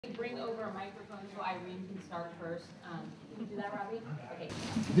bring over a microphone so Eileen can start first? Can you do that, Robbie? Okay.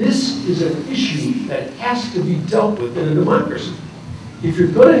 This is an issue that has to be dealt with in a democracy. If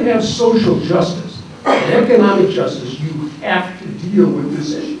you're going to have social justice and economic justice, you have to deal with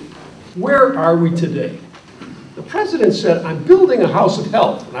this issue. Where are we today? The president said, I'm building a house of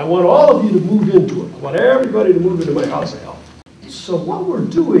health, and I want all of you to move into it. I want everybody to move into my house of health. So what we're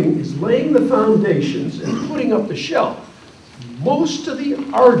doing is laying the foundations and putting up the shelf. Most of the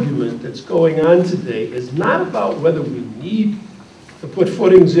argument that's going on today is not about whether we need to put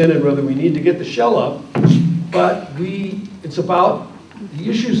footings in and whether we need to get the shell up, but it's about the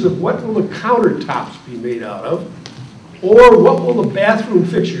issues of what will the countertops be made out of, or what will the bathroom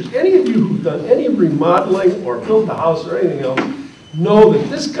fixtures. Any of you who've done any remodeling or built a house or anything else know that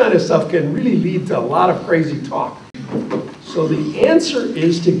this kind of stuff can really lead to a lot of crazy talk. So the answer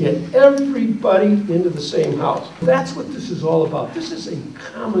is to get everybody into the same house. That's what this is all about. This is a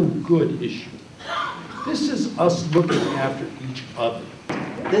common good issue. This is us looking after each other.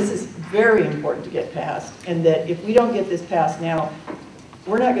 This is very important to get passed, and that if we don't get this passed now,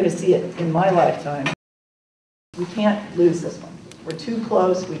 we're not going to see it in my lifetime. We can't lose this one. We're too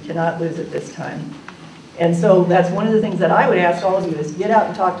close. We cannot lose it this time. And so that's one of the things that I would ask all of you is get out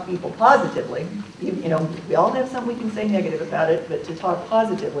and talk to people positively. You know, we all have something we can say negative about it, but to talk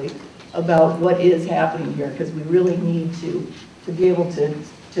positively about what is happening here, because we really need to be able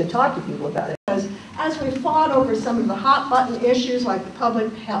to talk to people about it. As we fought over some of the hot button issues like the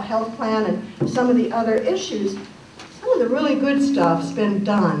public health plan and some of the other issues, some of the really good stuff's been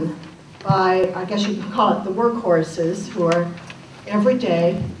done by, I guess you could call it the workhorses, who are every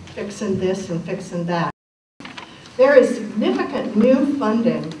day fixing this and fixing that. There is significant new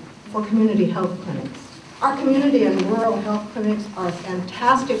funding for community health clinics. Our community and rural health clinics are a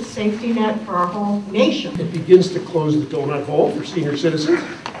fantastic safety net for our whole nation. It begins to close the donut hole for senior citizens.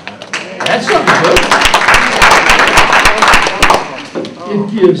 That's something good.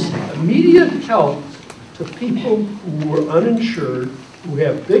 It gives immediate help to people who are uninsured, who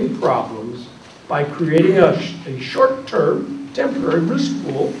have big problems, by creating a short-term, temporary risk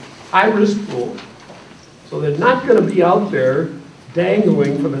pool, high-risk pool. So they're not going to be out there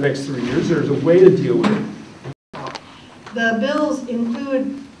dangling for the next 3 years. There's a way to deal with it. The bills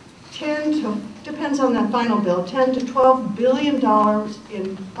include depends on that final bill, $10 to $12 billion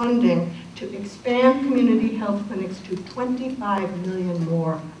in funding to expand community health clinics to 25 million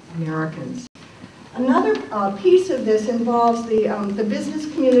more Americans. Another piece of this involves the business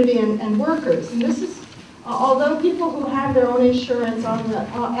community and workers. And this is although people who have their own insurance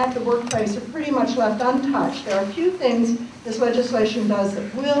at the workplace are pretty much left untouched, there are a few things this legislation does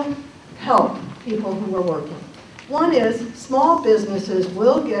that will help people who are working. One is small businesses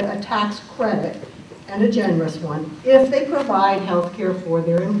will get a tax credit, and a generous one, if they provide health care for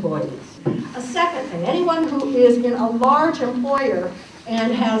their employees. A second thing, anyone who is in a large employer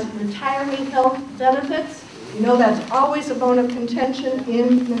and has retiree health benefits, you know that's always a bone of contention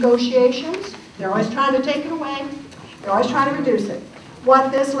in negotiations. They're always trying to take it away. They're always trying to reduce it.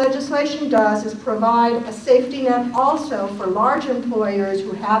 What this legislation does is provide a safety net also for large employers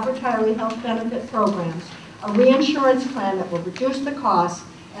who have retiree health benefit programs, a reinsurance plan that will reduce the costs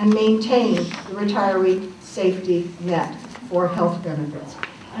and maintain the retiree safety net for health benefits.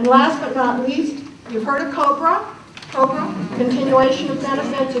 And last but not least, you've heard of COBRA, continuation of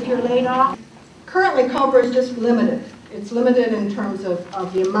benefits if you're laid off. Currently, COBRA is just limited. It's limited in terms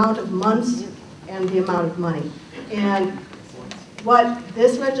of the amount of months and the amount of money. And what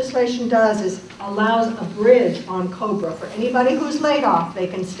this legislation does is allows a bridge on COBRA. For anybody who's laid off, they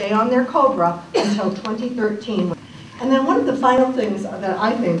can stay on their COBRA until 2013. And then one of the final things that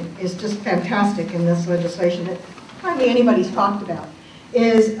I think is just fantastic in this legislation that hardly anybody's talked about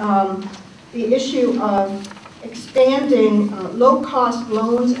is the issue of expanding low-cost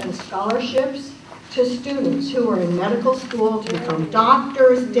loans and scholarships to students who are in medical school to become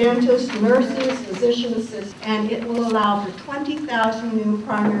doctors, dentists, nurses, physician assistants, and it will allow for 20,000 new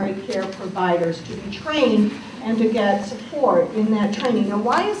primary care providers to be trained and to get support in that training. Now,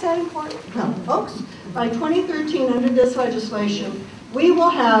 why is that important? Well, folks, by 2013, under this legislation, we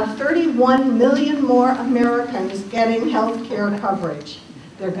will have 31 million more Americans getting health care coverage.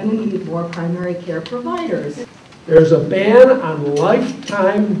 They're going to need more primary care providers. There's a ban on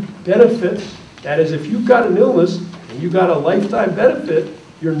lifetime benefits. That is, if you've got an illness and you've got a lifetime benefit,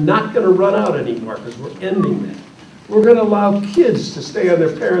 you're not going to run out anymore because we're ending that. We're going to allow kids to stay on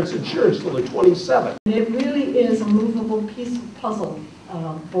their parents' insurance till they're 27. It really is a movable piece of puzzle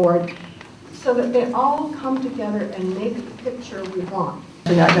board so that they all come together and make the picture we want.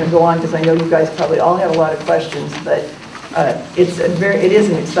 We're not going to go on because I know you guys probably all have a lot of questions, but it is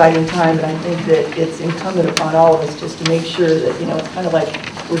an exciting time, and I think that it's incumbent upon all of us just to make sure that, you know, it's kind of like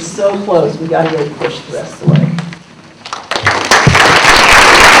we're so close, we got to really push the rest of the way.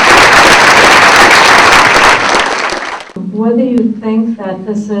 Whether you think that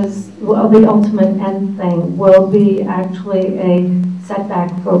this is, well, the ultimate end thing will be actually a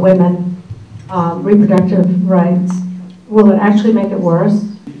setback for women, reproductive rights, will it actually make it worse?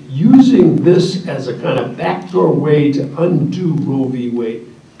 Using this as a kind of backdoor way to undo Roe v. Wade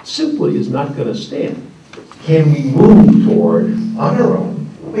simply is not going to stand. Can we move toward, on our own,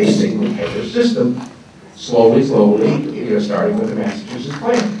 a single-payer system, slowly, starting with the Massachusetts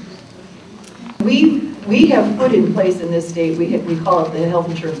plan? We have put in place in this state, we call it the Health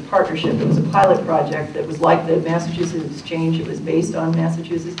Insurance Partnership. It was a pilot project that was like the Massachusetts Exchange. It was based on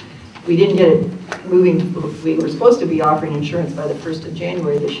Massachusetts. We didn't get it moving. We were supposed to be offering insurance by the 1st of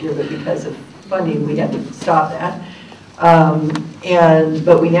January this year, but because of funding, we had to stop that.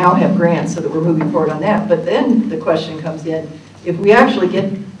 But we now have grants so that we're moving forward on that. But then the question comes in, if we actually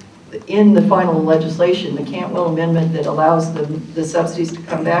get in the final legislation, the Cantwell Amendment that allows the subsidies to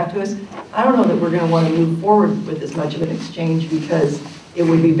come back to us, I don't know that we're going to want to move forward with as much of an exchange, because it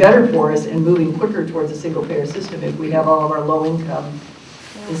would be better for us and moving quicker towards a single-payer system if we have all of our low-income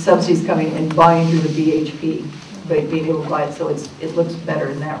subsidies coming and buying through the BHP, but being able to buy it, so it looks better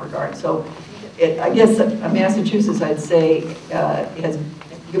in that regard. So I guess Massachusetts, I'd say, has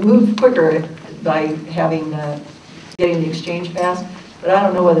moved quicker by having getting the exchange passed. But I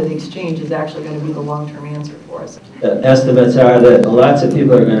don't know whether the exchange is actually going to be the long-term answer for us. Estimates are that lots of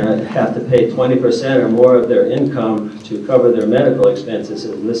people are going to have to pay 20% or more of their income to cover their medical expenses,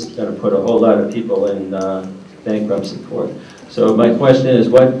 and this is going to put a whole lot of people in bankruptcy court. So my question is,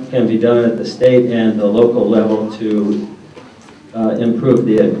 what can be done at the state and the local level to improve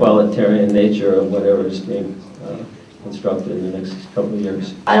the egalitarian nature of whatever is being constructed in the next couple of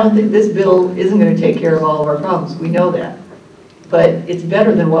years? I don't think this bill isn't going to take care of all of our problems. We know that. But it's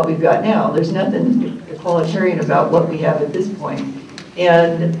better than what we've got now. There's nothing egalitarian about what we have at this point.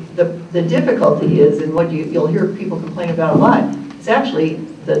 And the difficulty is, and what you'll hear people complain about a lot, is actually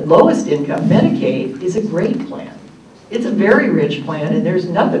the lowest income, Medicaid, is a great plan. It's a very rich plan, and there's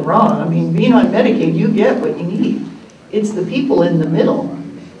nothing wrong. I mean, being on Medicaid, you get what you need. It's the people in the middle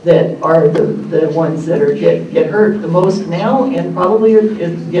that are the ones that are get hurt the most now, and probably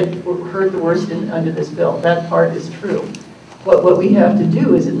get hurt the worst under this bill. That part is true. What we have to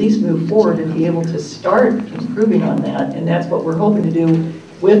do is at least move forward and be able to start improving on that, and that's what we're hoping to do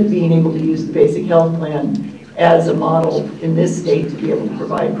with being able to use the basic health plan as a model in this state to be able to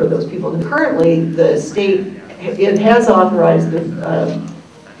provide for those people. And currently, the state, it has authorized the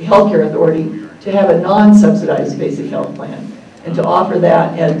Healthcare Authority to have a non-subsidized basic health plan and to offer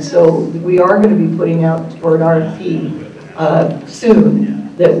that. And so we are going to be putting out for an RFP soon.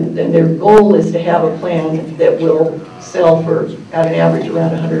 And their goal is to have a plan that will sell for, at an average,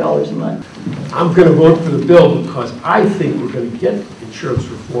 around $100 a month. I'm going to vote for the bill because I think we're going to get insurance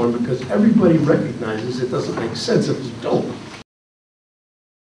reform, because everybody recognizes it doesn't make sense if we don't.